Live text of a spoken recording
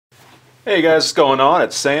Hey guys, what's going on?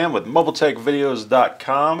 It's Sam with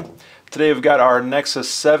MobileTechVideos.com. Today we've got our Nexus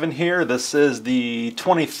 7 here. This is the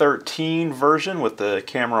 2013 version with the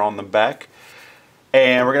camera on the back.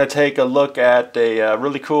 And we're going to take a look at a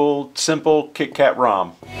really cool, simple KitKat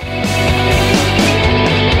ROM.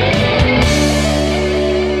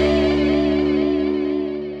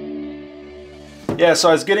 Yeah, so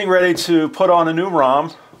I was getting ready to put on a new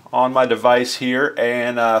ROM on my device here,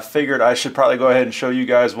 and figured I should probably go ahead and show you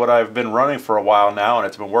guys what I've been running for a while now, and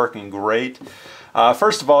it's been working great.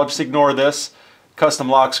 First of all, just ignore this custom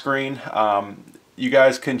lock screen. You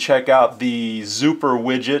guys can check out the Zooper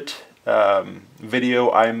widget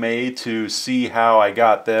video I made to see how I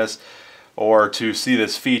got this, or to see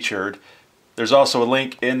this featured. There's also a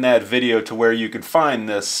link in that video to where you can find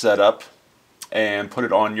this setup and put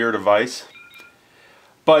it on your device.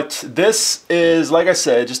 But this is, like I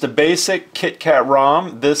said, just a basic KitKat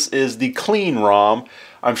ROM. This is the Clean ROM.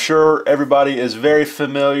 I'm sure everybody is very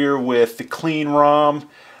familiar with the Clean ROM.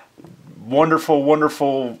 Wonderful,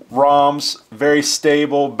 wonderful ROMs. Very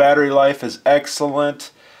stable. Battery life is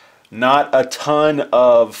excellent. Not a ton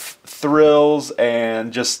of thrills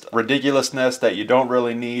and just ridiculousness that you don't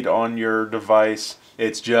really need on your device.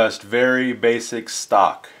 It's just very basic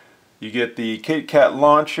stock. You get the KitKat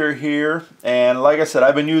launcher here, and like I said,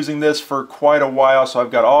 I've been using this for quite a while, so I've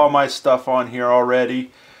got all my stuff on here already,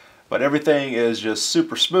 but everything is just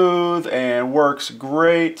super smooth and works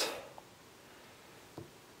great.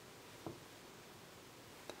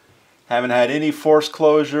 Haven't had any force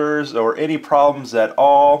closures or any problems at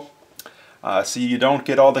all. So you don't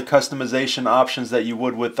get all the customization options that you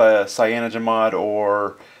would with CyanogenMod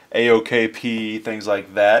or AOKP, things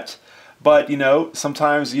like that. But, you know,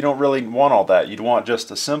 sometimes you don't really want all that. You'd want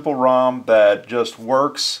just a simple ROM that just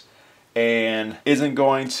works and isn't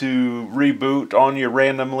going to reboot on you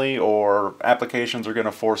randomly, or applications are going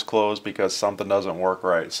to force close because something doesn't work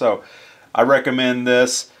right. So I recommend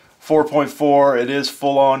this 4.4. It is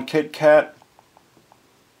full-on KitKat.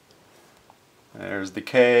 There's the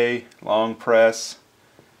K, long press.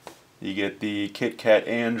 You get the KitKat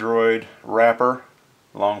Android wrapper.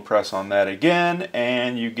 Long press on that again,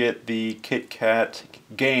 and you get the KitKat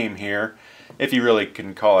game here, if you really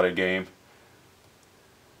can call it a game.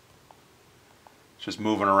 It's just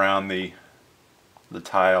moving around the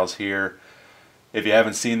tiles here. If you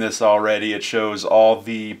haven't seen this already, it shows all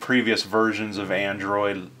the previous versions of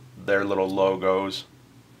Android, their little logos.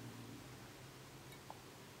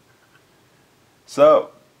 So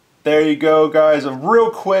there you go, guys. A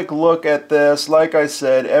real quick look at this. Like I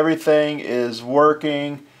said, everything is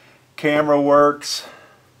working. Camera works.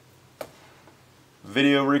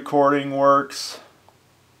 Video recording works.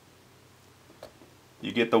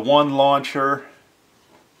 You get the one launcher.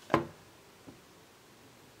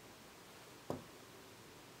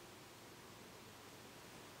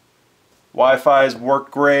 Wi-Fi's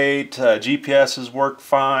work great. GPS has worked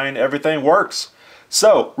fine. Everything works.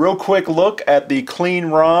 So, real quick look at the Clean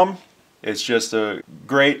ROM. It's just a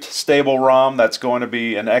great, stable ROM that's going to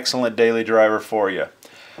be an excellent daily driver for you.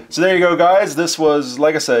 So there you go, guys. This was,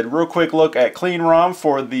 like I said, real quick look at Clean ROM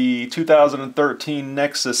for the 2013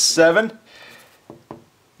 Nexus 7.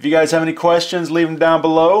 If you guys have any questions, leave them down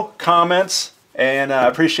below, comments, and I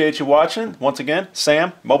appreciate you watching. Once again,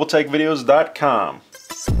 Sam, MobileTechVideos.com.